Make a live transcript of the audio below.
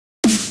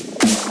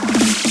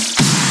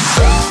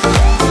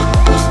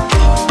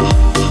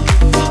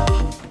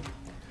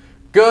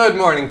Good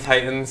morning,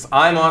 Titans.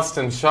 I'm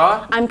Austin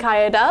Shaw. I'm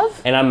Kaya Dove.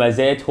 And I'm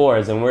Isaiah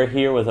Torres, and we're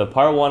here with a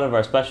part one of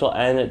our special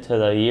end to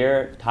the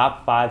year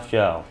Top 5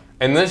 show.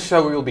 In this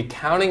show, we will be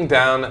counting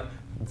down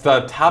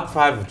the top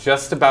 5 of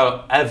just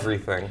about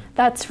everything.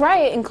 That's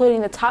right, including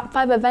the top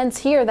 5 events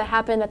here that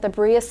happened at the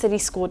Berea City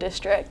School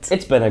District.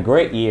 It's been a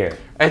great year.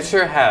 It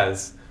sure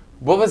has.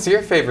 What was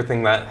your favorite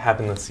thing that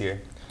happened this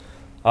year?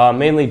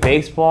 Mainly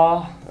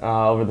baseball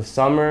over the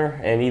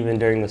summer and even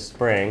during the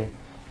spring.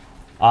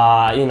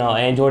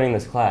 And joining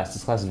this class.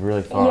 This class is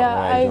really fun. Yeah,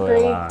 I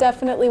agree.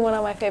 Definitely one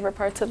of my favorite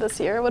parts of this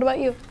year. What about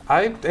you?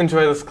 I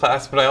enjoy this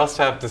class, but I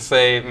also have to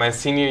say my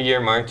senior year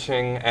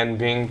marching and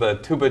being the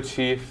tuba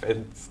chief,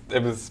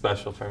 it was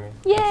special for me.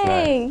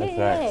 Yay! That's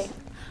nice. Yay!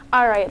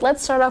 All right,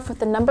 let's start off with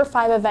the number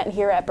 5 event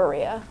here at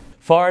Berea.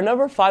 For our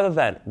number 5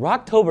 event,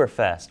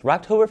 Rocktoberfest.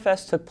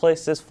 Rocktoberfest took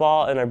place this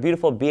fall in our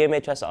beautiful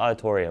BMHS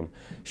auditorium.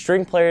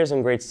 String players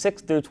in grades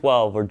 6 through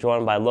 12 were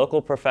joined by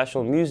local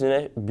professional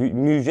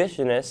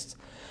musicians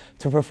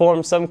to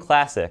perform some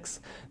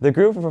classics. The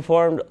group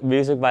performed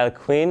music by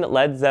Queen,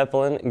 Led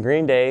Zeppelin,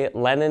 Green Day,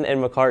 Lennon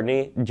and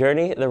McCartney,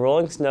 Journey, the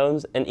Rolling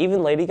Stones, and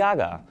even Lady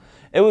Gaga.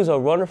 It was a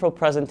wonderful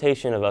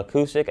presentation of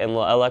acoustic and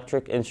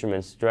electric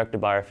instruments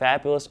directed by our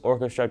fabulous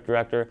orchestra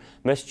director,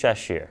 Miss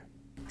Cheshire.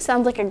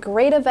 Sounds like a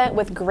great event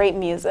with great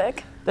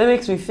music. That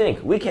makes me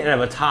think, we can't have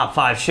a top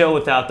 5 show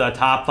without the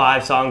top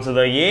 5 songs of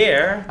the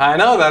year. I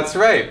know, that's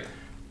right.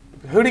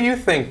 Who do you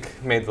think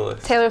made the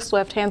list? Taylor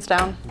Swift, hands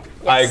down.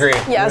 Yes. I agree.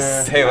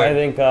 Yes. Taylor. I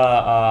think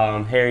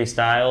Harry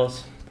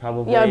Styles,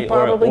 probably. Yeah,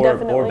 probably, or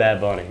definitely. Or Bad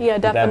Bunny. Yeah,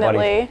 definitely.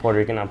 Bad Bunny, Puerto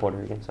Rican, not Puerto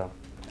Rican, so.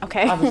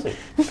 Okay. Obviously,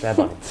 Bad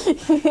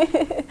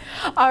Bunny.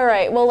 All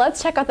right, well,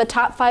 let's check out the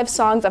top 5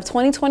 songs of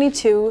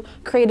 2022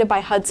 created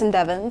by Hudson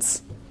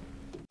Devins.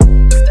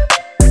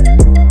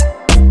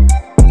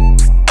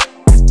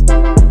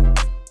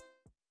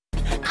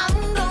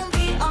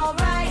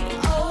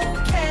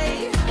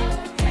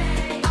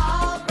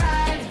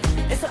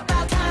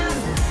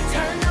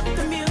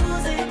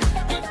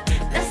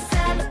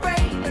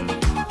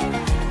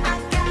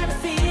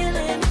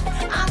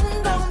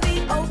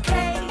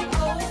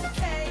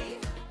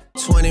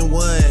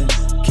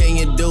 Can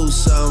you do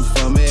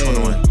something for me?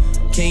 21.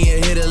 Can you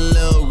hit a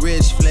little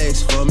rich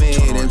flex for me?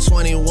 21. Then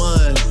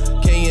 21,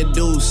 can you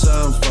do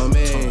something for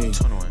me?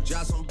 21.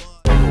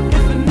 If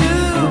I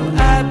knew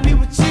I'd be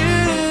with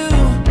you,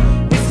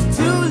 it's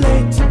too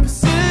late to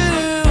pursue.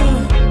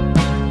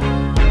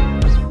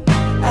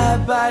 I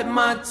bite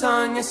my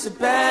tongue, it's a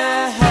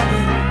bad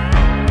habit.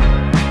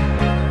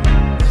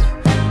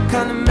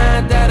 Kinda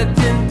mad that I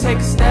didn't take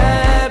a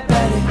stab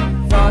at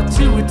it. Thought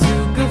you were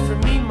too good for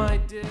me, my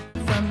dear.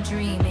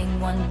 Dreaming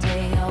one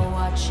day I'll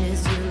watch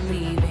as you're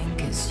leaving,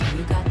 'cause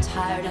you got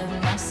tired of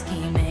my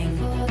scheming.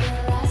 For the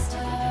last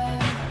time,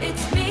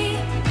 it's me.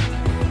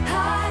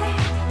 Hi,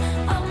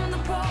 I'm the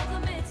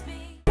problem, it's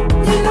me.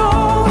 You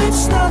know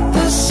it's not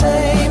the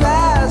same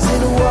as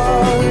it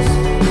was,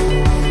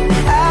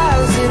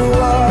 as it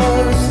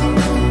was,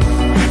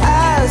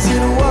 as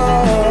it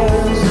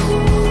was.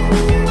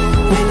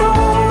 You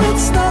know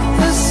it's not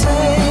the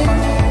same.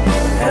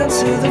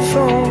 Answer the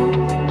phone,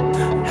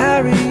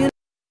 Harry.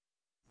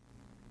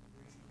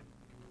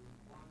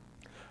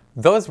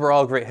 Those were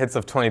all great hits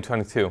of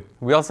 2022.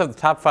 We also have the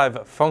top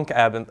 5 funk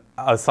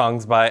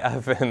songs by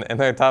Evan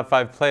in our top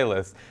 5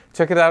 playlist.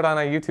 Check it out on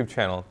our YouTube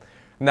channel.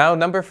 Now,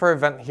 number 4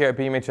 event here at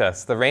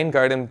BMHS, the Rain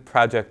Garden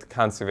Project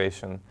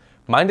Conservation.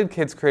 Minded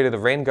kids created a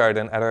rain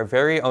garden at our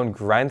very own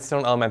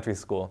Grindstone Elementary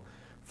School.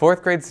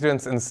 4th grade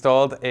students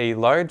installed a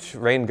large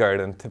rain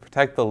garden to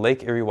protect the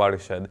Lake Erie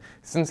watershed.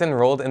 Students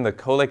enrolled in the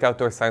Co-Lake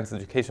Outdoor Science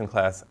Education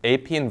class,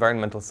 AP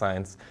Environmental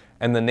Science,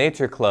 and the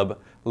Nature Club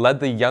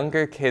led the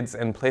younger kids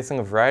in placing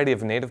a variety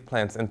of native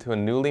plants into a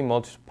newly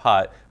mulched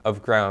pot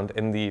of ground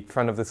in the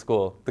front of the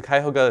school. The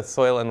Cuyahoga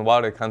Soil and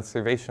Water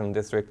Conservation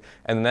District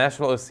and the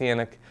National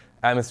Oceanic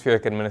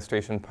Atmospheric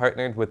Administration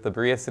partnered with the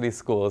Berea City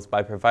Schools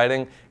by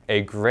providing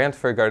a grant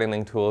for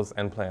gardening tools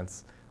and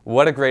plants.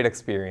 What a great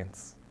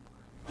experience.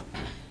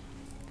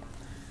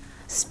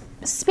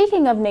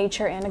 Speaking of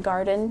nature and a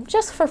garden,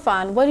 just for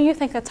fun, what do you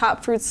think the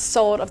top fruits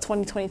sold of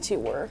 2022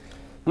 were?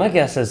 My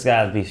guess has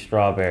got to be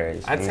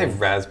strawberries. I'd say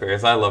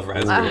raspberries. I love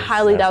raspberries. I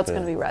highly doubt it's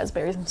going to be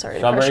raspberries. I'm sorry.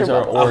 Strawberries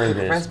or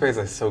oranges? Raspberries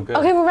are so good.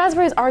 Okay, well,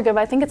 raspberries are good,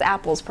 but I think it's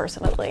apples,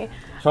 personally.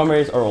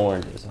 Strawberries or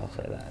oranges, I'll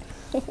say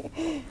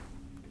that.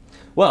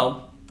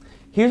 Well,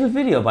 here's a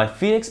video by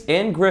Phoenix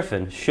and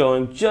Griffin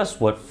showing just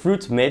what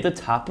fruits made the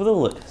top of the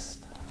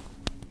list.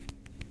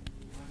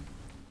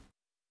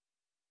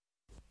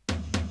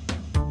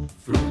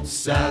 Fruit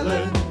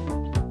salad,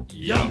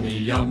 yummy,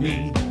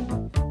 yummy.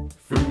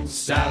 Fruit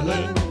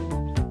salad,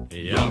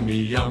 yummy,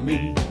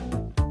 yummy.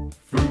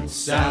 Fruit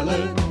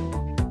salad,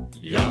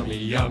 yummy,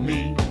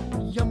 yummy.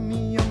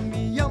 Yummy,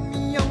 yummy,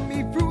 yummy,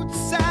 yummy fruit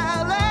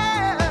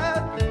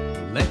salad.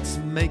 Let's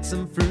make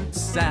some fruit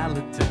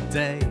salad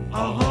today.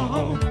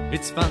 Oh,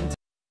 it's fun.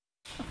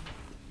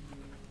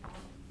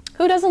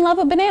 Who doesn't love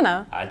a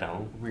banana? I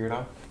don't.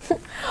 Weirdo.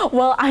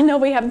 Well, I know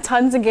we have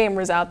tons of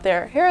gamers out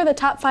there. Here are the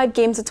top 5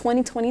 games of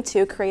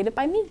 2022 created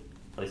by me.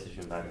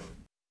 PlayStation better.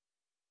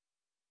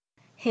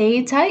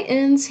 Hey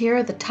Titans! Here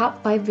are the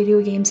top 5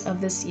 video games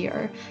of this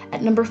year.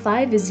 At number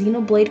 5 is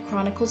Xenoblade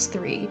Chronicles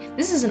 3.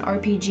 This is an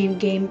RPG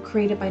game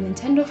created by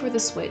Nintendo for the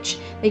Switch.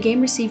 The game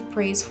received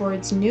praise for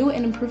its new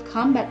and improved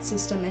combat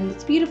system and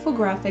its beautiful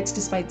graphics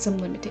despite some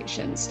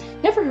limitations.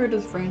 Never heard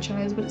of the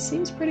franchise, but it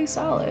seems pretty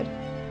solid.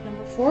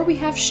 Number 4 we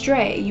have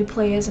Stray. You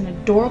play as an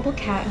adorable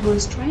cat who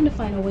is trying to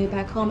find a way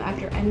back home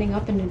after ending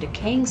up in a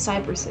decaying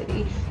cyber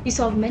city. You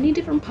solve many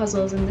different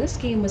puzzles, and this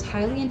game was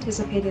highly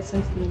anticipated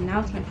since the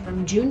announcement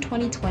from June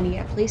 2020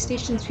 at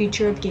PlayStation's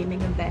Future of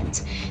Gaming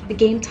event. The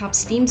game topped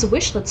Steam's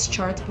wishlist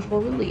charts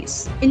before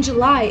release. In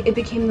July, it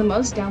became the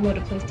most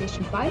downloaded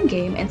PlayStation 5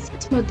 game and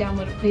 6th most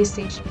downloaded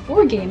PlayStation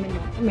 4 game in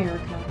North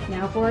America.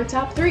 Now for our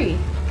top 3.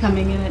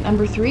 Coming in at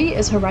number 3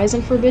 is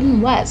Horizon Forbidden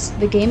West.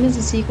 The game is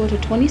a sequel to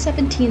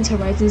 2017's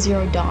Horizon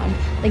Zero Dawn.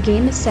 The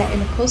game is set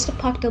in a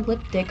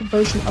post-apocalyptic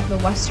version of the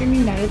western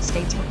United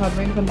States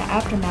recovering from the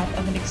aftermath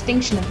of an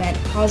extinction event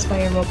caused by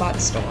a robot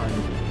storm.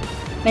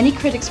 Many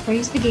critics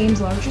praised the game's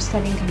larger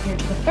setting compared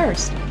to the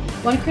first.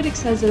 One critic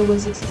says that it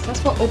was a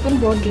successful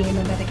open-world game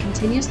and that it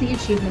continues the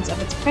achievements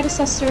of its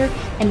predecessor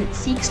and it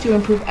seeks to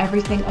improve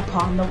everything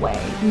upon the way.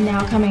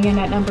 Now coming in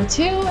at number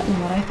 2,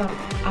 and what I thought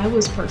I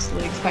was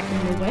personally expecting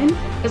to win,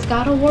 is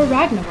God of War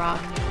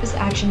Ragnarok. This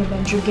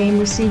action-adventure game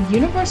received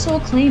universal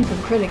acclaim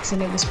from critics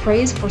and it was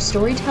praised for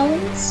storytelling,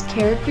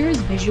 characters,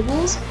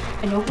 visuals,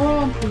 and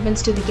overall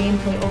improvements to the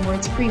gameplay over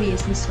its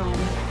previous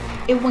installment.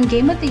 It won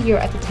Game of the Year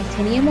at the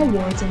Titanium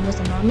Awards and was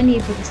a nominee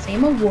for the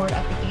same award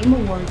at the Game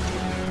Awards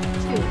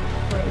 2022,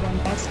 where it won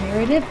Best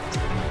Narrative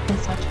and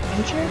Such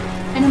Adventure,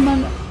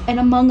 and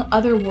among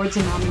other awards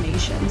and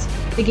nominations.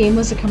 The game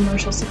was a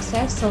commercial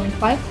success, selling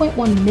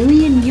 5.1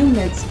 million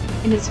units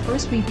in its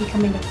first week,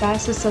 becoming the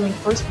fastest selling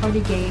first-party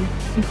game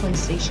in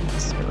PlayStation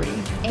history.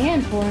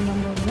 And for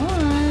number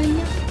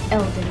 1,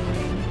 Elden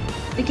Ring.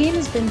 The game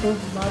has been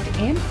both loved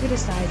and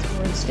criticized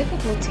for its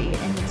difficulty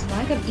and its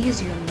lack of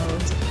easier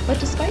modes, but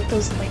despite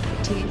those slight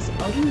critiques,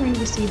 Elden Ring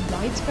received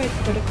widespread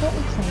critical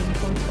acclaim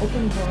for its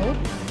open world,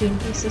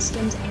 gameplay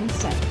systems, and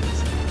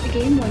settings. The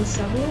game won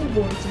several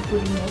awards,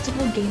 including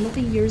multiple Game of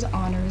the Year's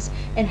honors,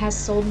 and has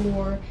sold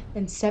more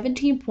than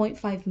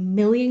 17.5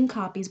 million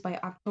copies by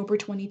October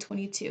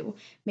 2022,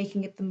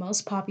 making it the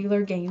most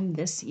popular game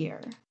this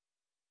year.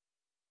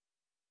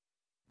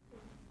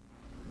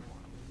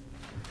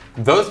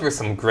 Those were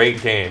some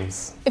great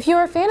games. If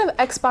you're a fan of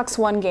Xbox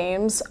One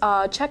games,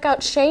 check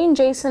out Shane,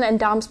 Jason, and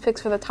Dom's picks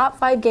for the top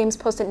 5 games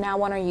posted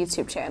now on our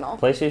YouTube channel.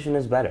 PlayStation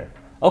is better.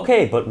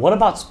 Okay, but what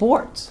about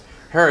sports?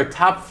 Here are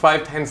top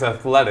 5 times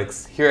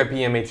athletics here at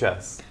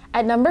BMHS.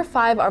 At number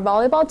 5, our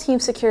volleyball team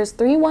secures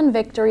 3-1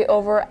 victory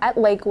over at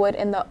Lakewood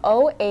in the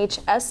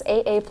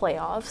OHSAA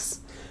playoffs.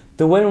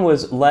 The win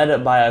was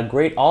led by a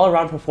great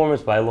all-around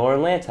performance by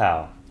Lauren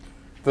Lantow.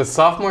 The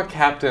sophomore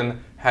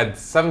captain had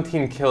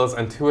 17 kills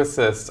and 2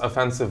 assists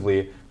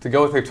offensively to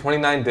go with her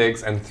 29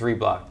 digs and 3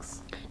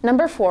 blocks.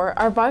 Number 4,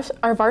 our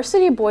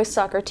varsity boys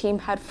soccer team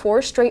had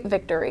 4 straight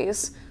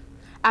victories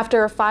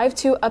after a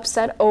 5-2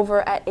 upset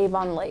over at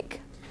Avon Lake.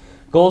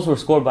 Goals were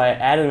scored by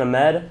Adam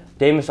Ahmed,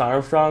 Damus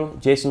Armstrong,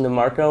 Jason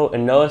DeMarco,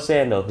 and Noah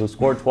Sandel, who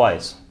scored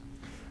twice.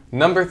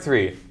 Number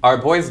 3, our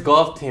boys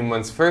golf team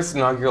wins first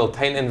inaugural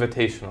Titan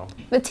Invitational.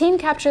 The team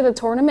captured the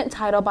tournament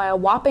title by a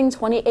whopping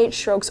 28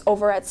 strokes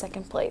over at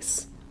second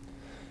place.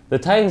 The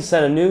Titans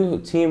set a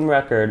new team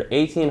record,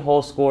 18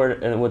 holes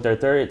scored with their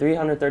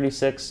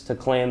 336 to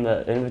claim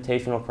the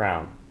Invitational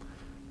crown.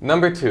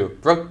 Number 2,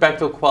 Brooke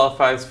Bechtel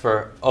qualifies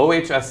for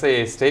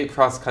OHSAA State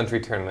Cross Country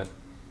Tournament.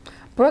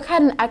 Brooke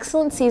had an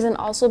excellent season,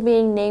 also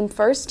being named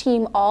first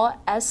team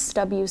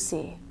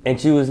All-SWC.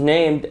 And she was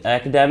named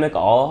Academic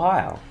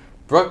All-Ohio.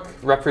 Brooke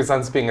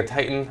represents being a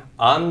Titan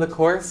on the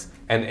course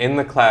and in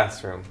the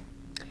classroom.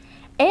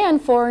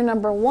 And for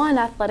number 1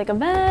 athletic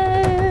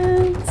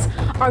events,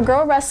 our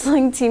girl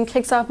wrestling team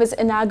kicks off its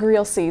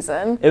inaugural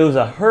season. It was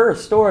a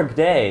historic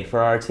day for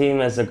our team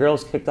as the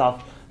girls kicked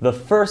off the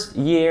first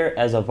year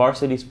as a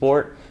varsity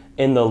sport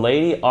in the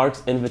Lady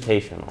Arts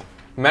Invitational.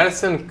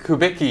 Madison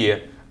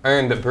Kubicki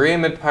earned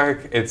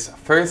Berea-Midpark its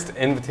first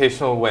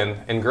invitational win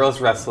in girls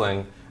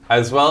wrestling,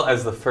 as well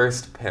as the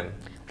first pin.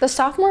 The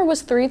sophomore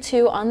was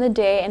 3-2 on the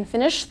day and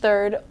finished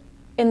 3rd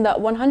in the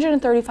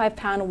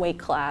 135-pound weight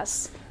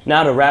class.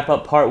 Now to wrap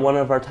up part 1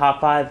 of our top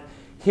 5,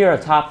 here are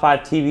top 5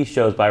 TV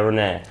shows by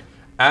Renee.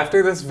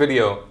 After this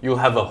video, you'll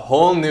have a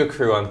whole new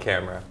crew on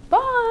camera.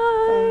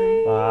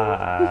 Bye!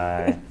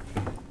 Bye.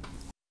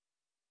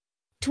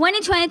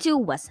 2022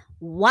 was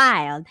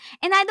wild,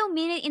 and I don't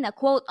mean it in a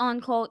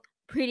quote-unquote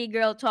pretty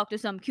girl talk to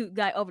some cute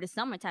guy over the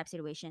summer type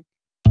situation.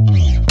 Have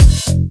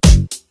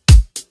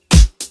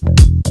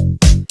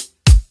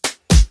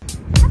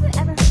you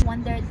ever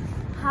wondered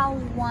how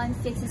one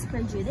fixes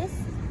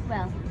prejudice?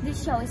 Well,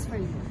 this show is for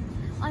you.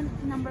 On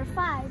number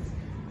 5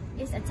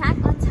 is Attack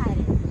on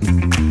Titan.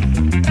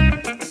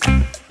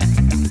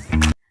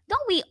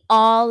 Don't we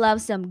all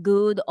love some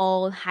good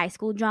old high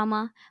school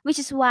drama? Which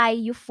is why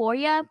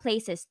Euphoria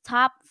places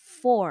top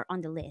 4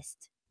 on the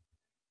list.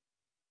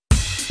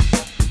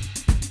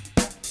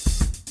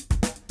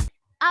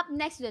 Up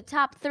next to the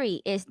top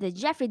 3 is the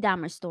Jeffrey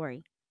Dahmer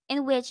story,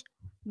 in which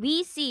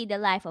we see the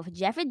life of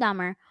Jeffrey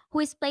Dahmer,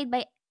 who is played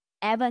by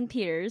Evan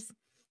Peters.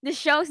 The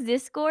show's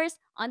discourse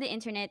on the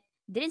internet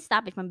didn't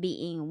stop it from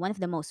being one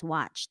of the most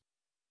watched.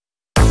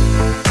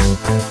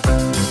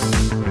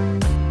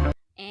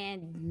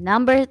 And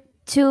number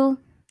 2,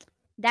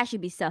 that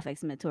should be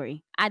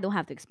self-explanatory. I don't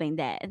have to explain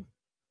that.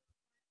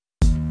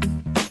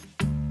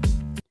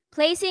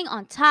 Placing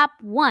on top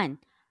 1,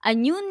 a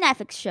new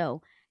Netflix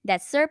show that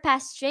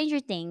surpassed Stranger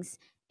Things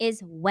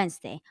is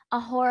Wednesday, a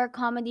horror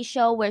comedy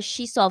show where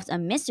she solves a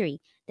mystery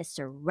that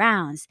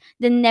surrounds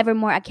the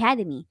Nevermore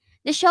Academy.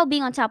 The show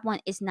being on top 1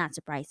 is not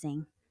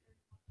surprising.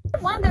 I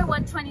wonder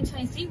what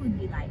 2023 would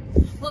be like.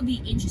 Will it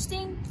be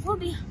interesting? Will it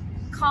be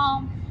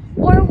calm?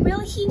 Or will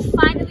he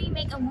finally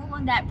make a move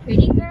on that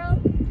pretty girl?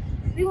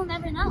 We will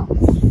never know.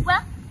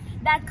 Well,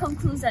 that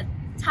concludes the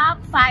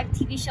top 5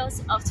 TV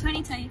shows of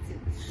 2022.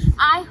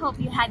 I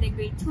hope you had a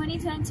great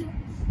 2022,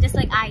 just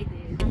like I did.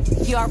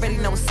 You already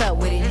know what's up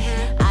with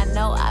it. I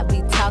know I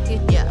be talking,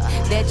 yeah.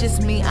 That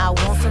just mean I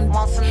want some.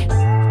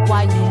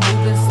 Why you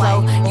moving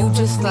slow? You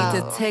just need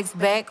to text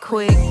back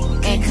quick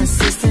and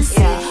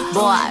consistency,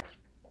 boy.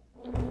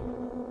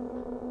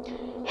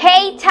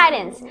 Hey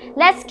Titans!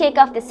 Let's kick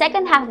off the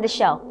second half of the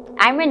show.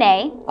 I'm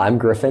Renee. I'm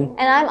Griffin.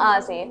 And I'm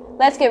Ozzy.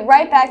 Let's get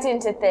right back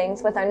into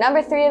things with our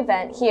number 3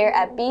 event here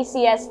at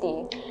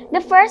BCSD.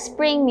 The first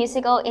spring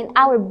musical in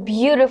our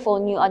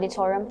beautiful new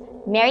auditorium,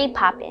 Mary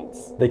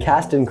Poppins. The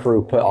cast and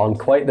crew put on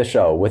quite the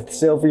show with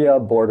Sylvia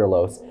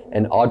Borderlos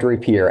and Audrey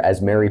Peer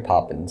as Mary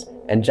Poppins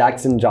and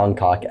Jackson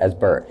Johncock as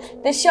Bert.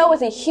 The show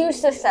was a huge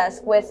success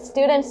with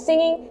students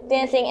singing,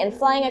 dancing, and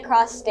flying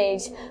across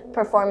stage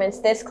performance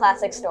this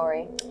classic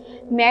story.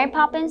 Mary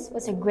Poppins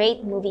was a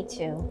great movie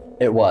too.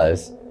 It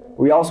was.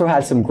 We also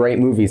had some great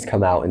movies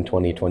come out in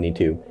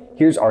 2022.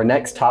 Here's our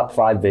next top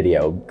 5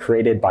 video,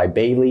 created by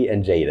Bailey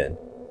and Jaden.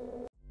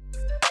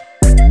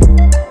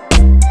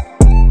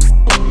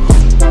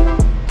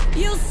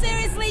 You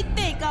seriously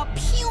think a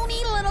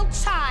puny little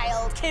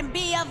child can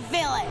be a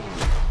villain?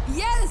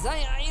 Yes,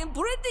 I am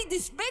pretty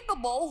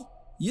despicable.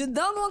 You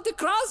don't want to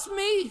cross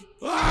me?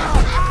 Come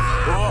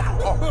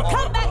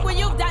back when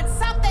you've done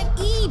something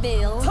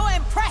evil to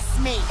impress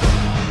me.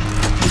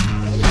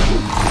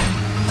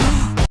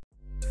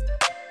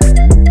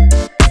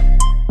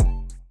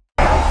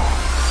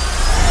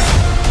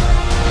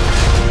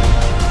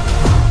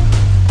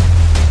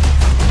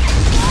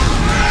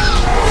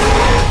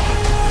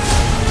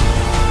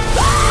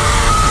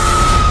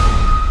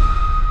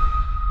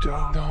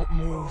 Don't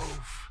move.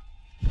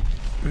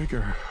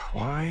 Bigger.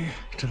 Why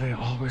do they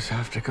always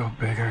have to go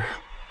bigger?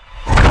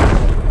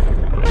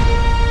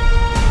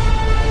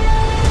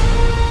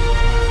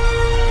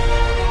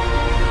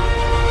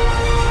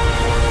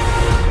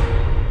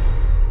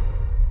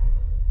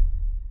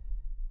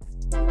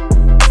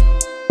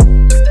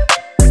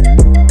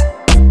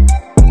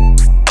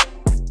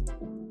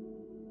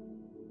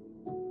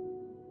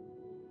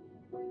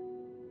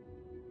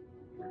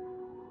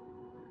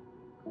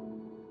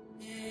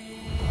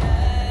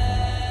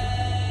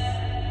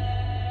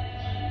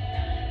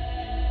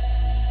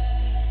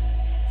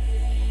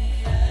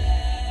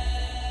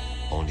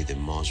 Only the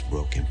most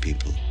broken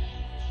people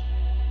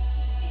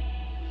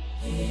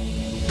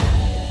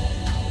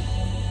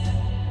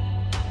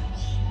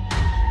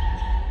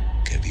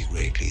can be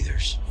great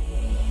leaders.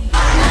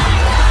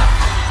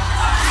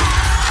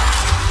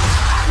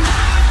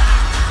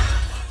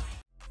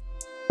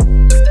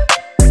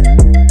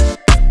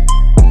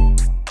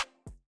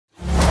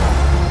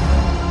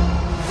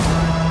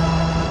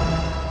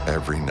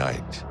 Every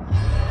night,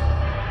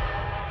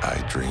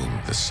 I dream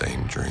the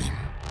same dream.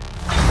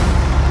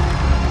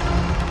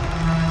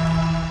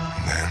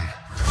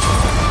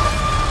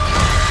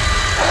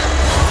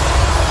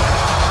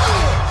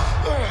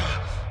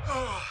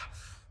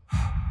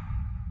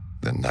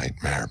 The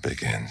nightmare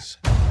begins.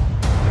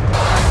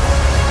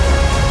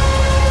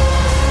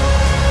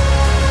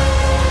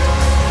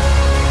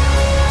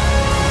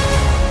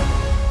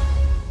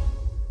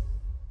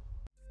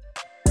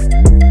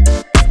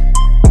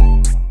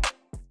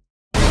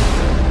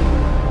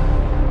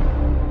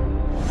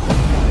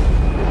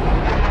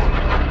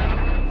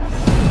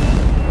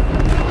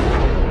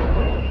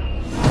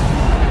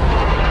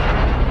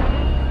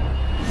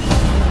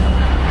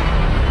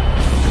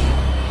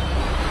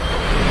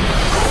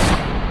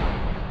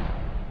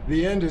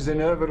 The end is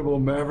inevitable,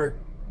 Maverick.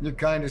 Your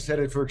kind is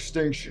headed for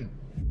extinction.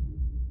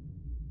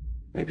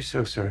 Maybe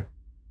so, sir.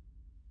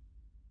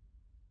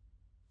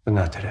 But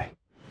not today.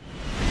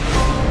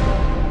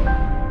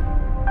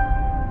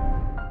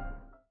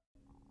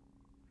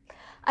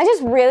 I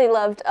just really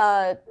loved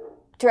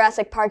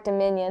Jurassic Park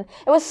Dominion.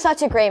 It was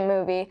such a great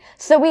movie.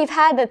 So we've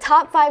had the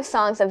top 5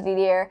 songs of the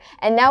year,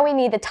 and now we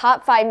need the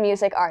top 5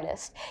 music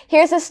artists.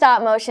 Here's a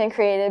stop motion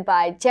created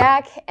by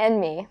Jack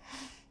and me.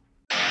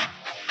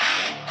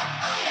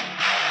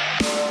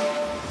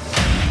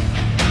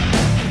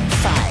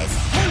 5,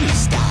 Harry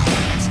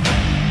Styles.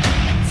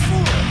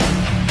 4,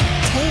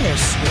 Taylor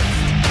Swift.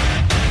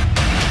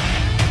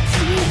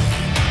 3,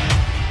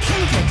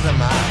 Kendrick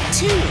Lamar.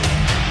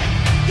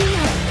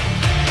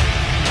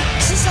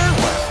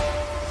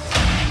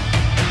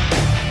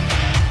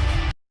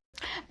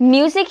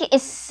 Music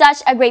is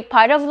such a great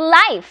part of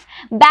life.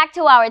 Back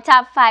to our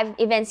top 5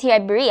 events here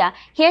at Berea.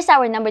 Here's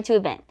our number 2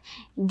 event,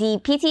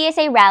 the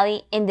PTSA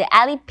Rally in the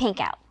Alley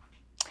Pinkout.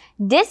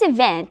 This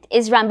event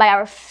is run by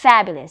our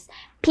fabulous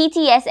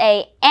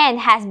PTSA and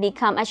has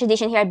become a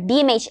tradition here at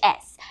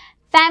BMHS.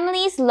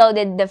 Families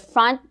loaded the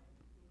front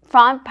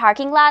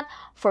parking lot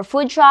for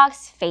food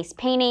trucks, face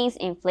paintings,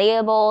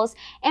 inflatables,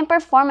 and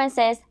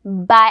performances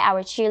by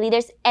our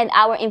cheerleaders and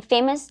our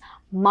infamous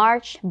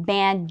march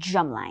band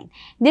drumline.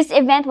 This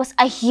event was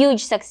a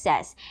huge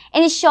success,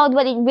 and it showed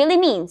what it really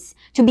means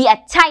to be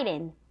a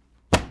Titan.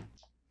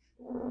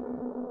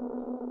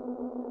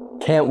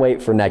 Can't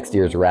wait for next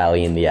year's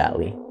rally in the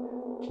alley.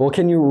 Well,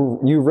 can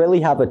you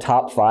really have a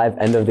top 5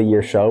 end of the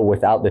year show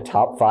without the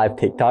top 5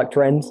 TikTok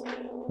trends?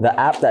 The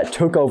app that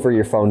took over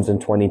your phones in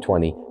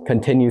 2020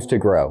 continues to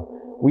grow.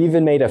 We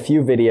even made a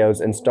few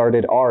videos and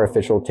started our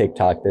official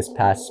TikTok this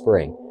past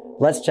spring.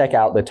 Let's check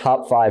out the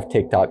top 5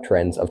 TikTok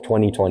trends of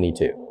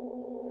 2022.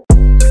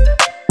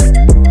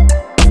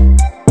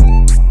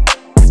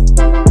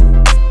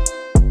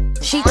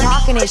 She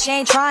talking it, she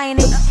ain't trying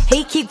it.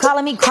 He keep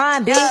calling me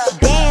crying, bitch.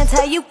 Dance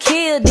how you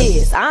killed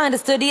this. I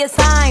understood the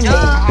assignment.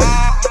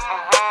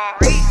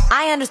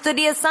 I understood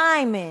the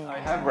assignment. I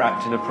have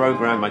rapped in a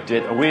program I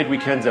did, a Weird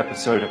Weekends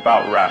episode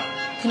about rap.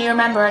 Can you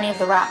remember any of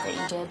the rap that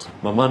you did?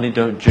 My money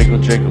don't jiggle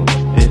jiggle,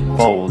 it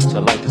folds.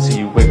 I'd like to see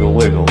you wiggle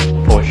wiggle,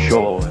 for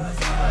sure.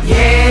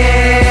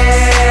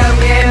 Yeah, I'm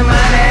getting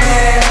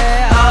money.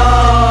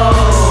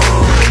 Oh,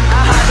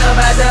 I hopped up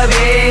at the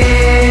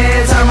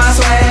bed, turn my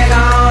swag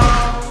on.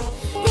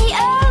 The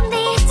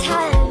only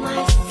time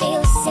I feel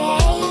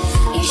safe,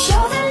 you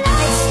show the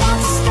lights that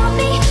stop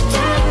me,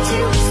 turn to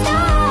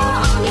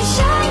stone. You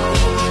shine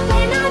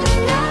when I'm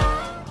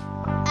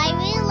alone. I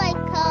really like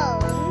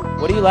corn.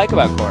 What do you like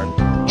about corn?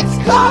 It's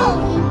cold.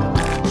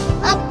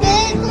 A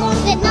big corn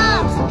that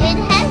knobs. It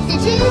has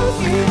the juice.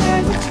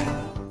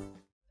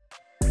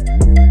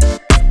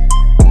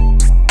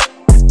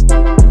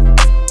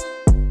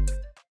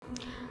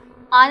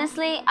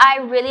 Honestly, I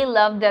really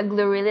love the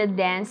Glorilla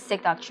dance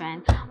TikTok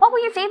trend. What were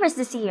your favorites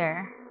this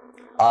year?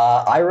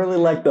 I really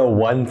like the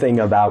one thing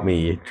about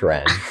me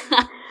trend.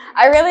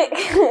 I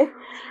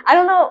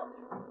don't know.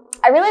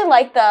 I really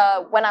like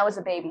the when I was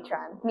a baby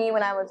trend. Me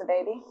when I was a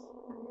baby.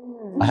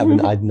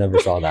 I never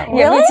saw that one.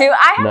 Yeah, me too.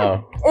 I haven't.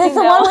 No. It's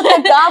the one with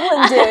the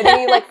goblin dude and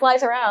he like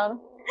flies around.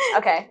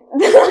 Okay.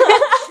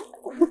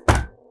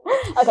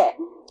 Okay.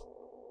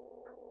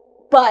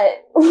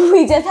 But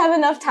we just have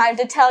enough time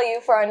to tell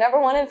you for our number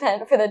 1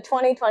 event for the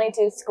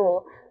 2022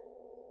 school.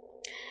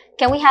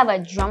 Can we have a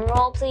drum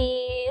roll,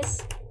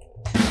 please?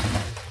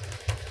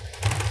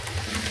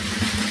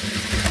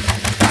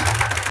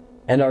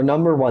 And our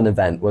number 1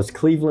 event was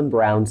Cleveland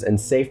Browns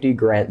and safety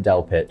Grant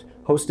Delpit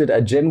hosted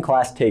a gym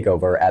class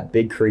takeover at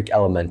Big Creek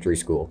Elementary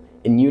School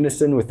in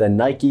unison with the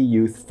Nike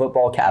Youth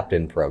Football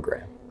Captain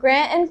Program.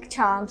 Grant and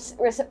Chomps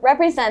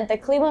represent the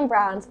Cleveland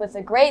Browns with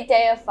a great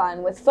day of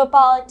fun with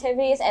football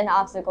activities and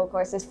obstacle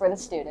courses for the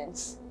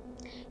students.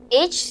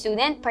 Each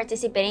student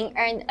participating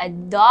earned a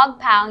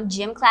Dog Pound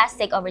Gym Class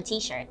Takeover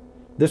t-shirt.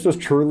 This was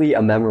truly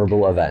a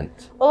memorable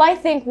event. Well, I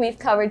think we've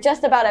covered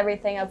just about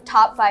everything of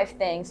top 5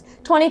 things.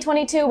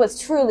 2022 was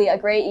truly a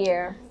great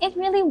year. It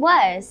really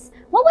was.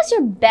 What was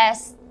your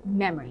best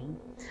memory?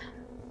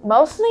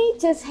 Mostly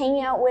just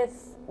hanging out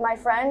with my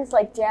friends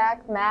like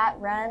Jack, Matt,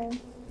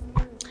 Ren.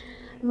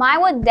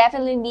 Mine would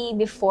definitely be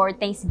before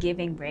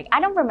Thanksgiving break.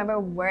 I don't remember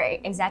where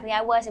exactly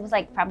I was. It was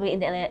like probably in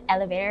the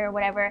elevator or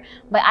whatever.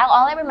 But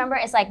all I remember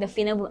is like the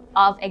feeling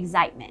of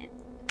excitement.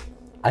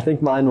 I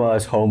think mine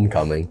was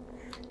homecoming.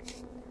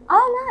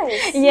 Oh,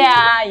 nice.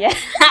 Yeah.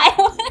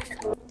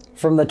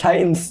 From the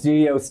Titans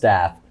studio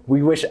staff,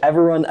 we wish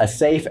everyone a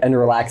safe and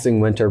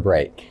relaxing winter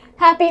break.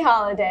 Happy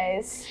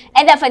holidays.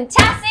 And a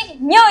fantastic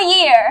new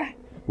year.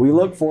 We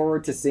look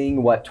forward to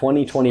seeing what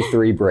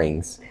 2023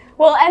 brings.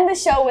 We'll end the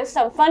show with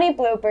some funny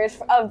bloopers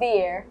of the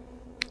year.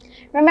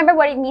 Remember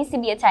what it means to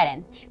be a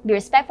Titan. Be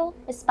respectful,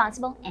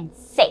 responsible, and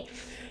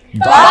safe.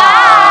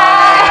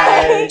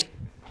 Bye!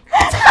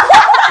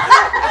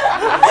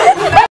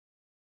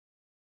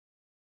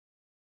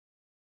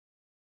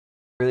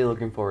 Really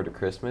looking forward to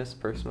Christmas,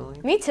 personally.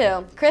 Me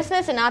too.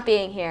 Christmas and not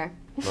being here.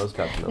 Most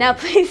definitely. Now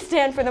please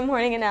stand for the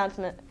morning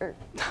announcement.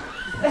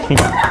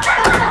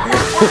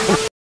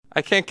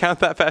 I can't count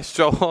that fast,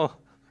 Joel.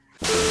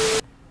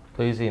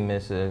 Please see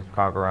Mrs.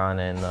 Corcoran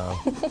and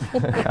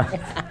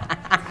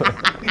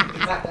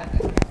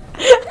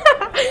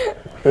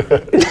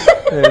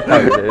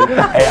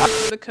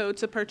the code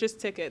to purchase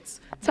tickets.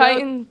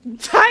 Titans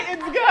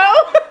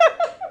go!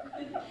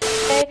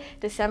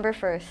 December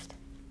 1st.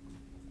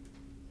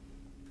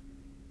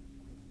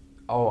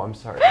 Oh, I'm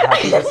sorry.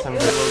 Happy December.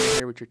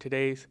 Here with your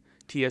today's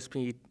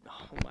TSP.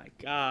 Oh my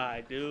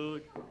God,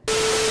 dude.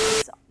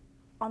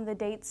 On the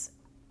dates.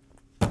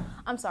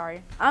 I'm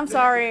sorry. Here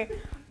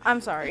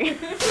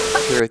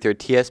with your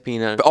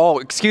TSP. Oh,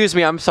 excuse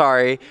me, I'm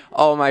sorry.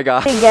 Oh my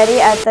God. Getty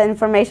at the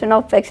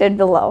informational picture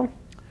below.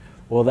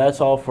 Well, that's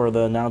all for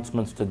the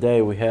announcements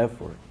today we have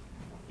for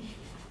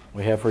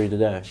you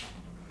today.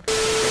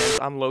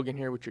 I'm Logan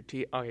here with your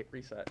T. Okay,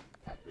 reset.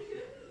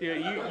 Yeah,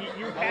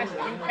 you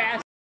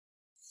passed.